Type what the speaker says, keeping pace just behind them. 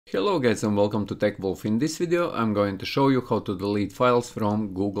Hello guys and welcome to TechWolf. In this video I'm going to show you how to delete files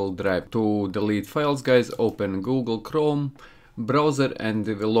from Google Drive. To delete files guys, open Google Chrome browser and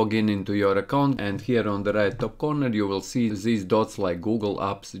log in into your account, and here on the right top corner you will see these dots like Google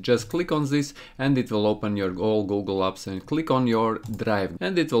Apps. Just click on this and it will open your all Google Apps, and click on your Drive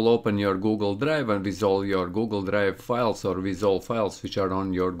and it will open your Google Drive and with all your Google Drive files or with all files which are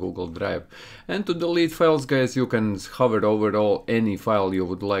on your Google Drive. And to delete files guys, you can hover over any file you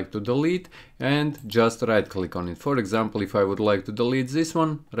would like to delete and just right click on it. For example, if I would like to delete this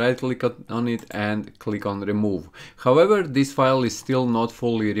one, right click on it and click on remove. However, this file is still not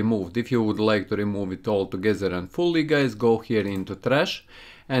fully removed. If you would like to remove it all together and fully guys, go here into trash,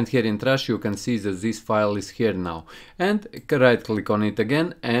 and here in trash you can see that this file is here now, and right click on it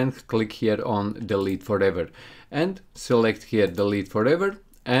again and click here on delete forever and select here delete forever,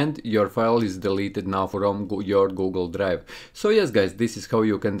 and your file is deleted now from your Google Drive. So yes guys, this is how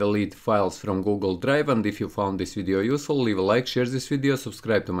you can delete files from Google Drive, and if you found this video useful, leave a like, share this video,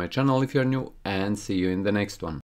 subscribe to my channel if you're new, and see you in the next one.